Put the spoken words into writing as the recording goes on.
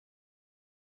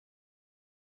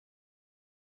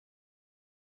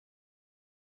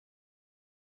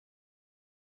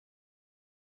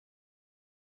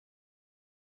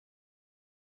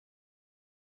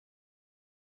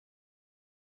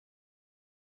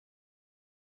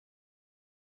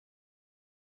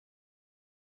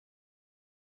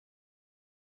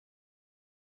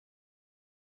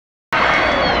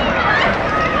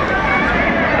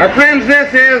Our friends,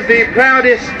 this is the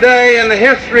proudest day in the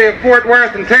history of Fort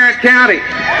Worth and Tarrant County.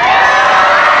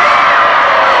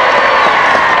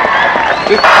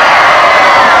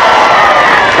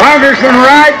 Congressman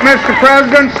Wright, Mr.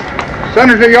 President,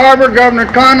 Senator Yarborough, Governor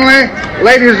Connolly,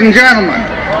 ladies and gentlemen,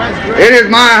 it is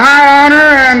my high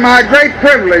honor and my great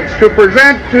privilege to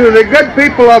present to the good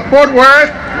people of Fort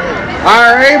Worth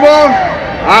our able,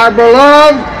 our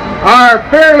beloved, our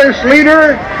fearless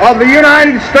leader of the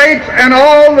United States and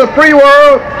all the free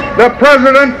world, the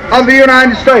President of the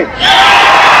United States.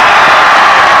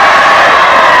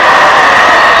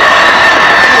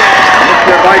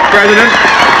 Mr. Vice President,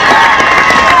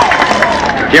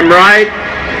 Jim Wright,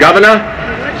 Governor,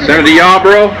 Senator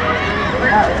Yarborough,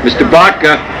 Mr. Buck,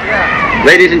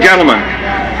 ladies and gentlemen,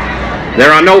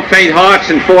 there are no faint hearts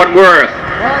in Fort Worth,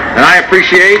 and I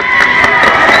appreciate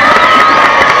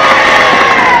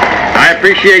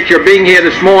your being here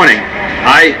this morning.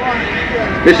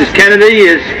 Mrs. Kennedy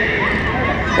is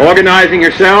organizing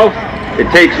herself. It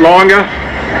takes longer,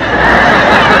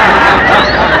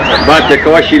 but of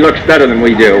course she looks better than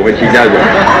we do when she does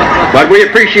it. But we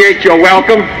appreciate your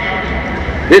welcome.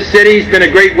 This city's been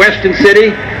a great western city,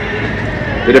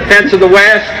 the defense of the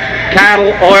West,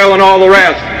 cattle, oil, and all the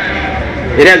rest.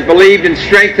 It has believed in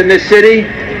strength in this city,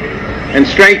 and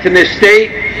strength in this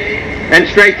state, and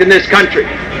strength in this country.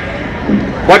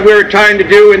 What we're trying to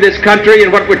do in this country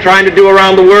and what we're trying to do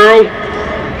around the world,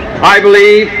 I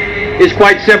believe, is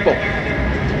quite simple.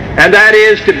 And that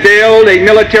is to build a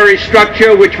military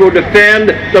structure which will defend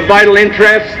the vital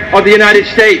interests of the United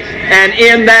States. And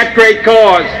in that great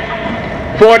cause,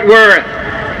 Fort Worth,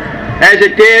 as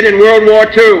it did in World War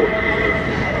II,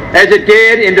 as it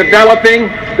did in developing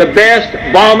the best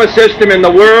bomber system in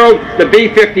the world, the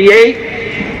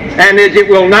B-58, and as it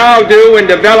will now do in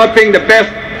developing the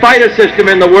best fighter system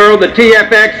in the world, the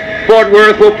TFX, Fort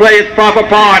Worth will play its proper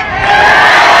part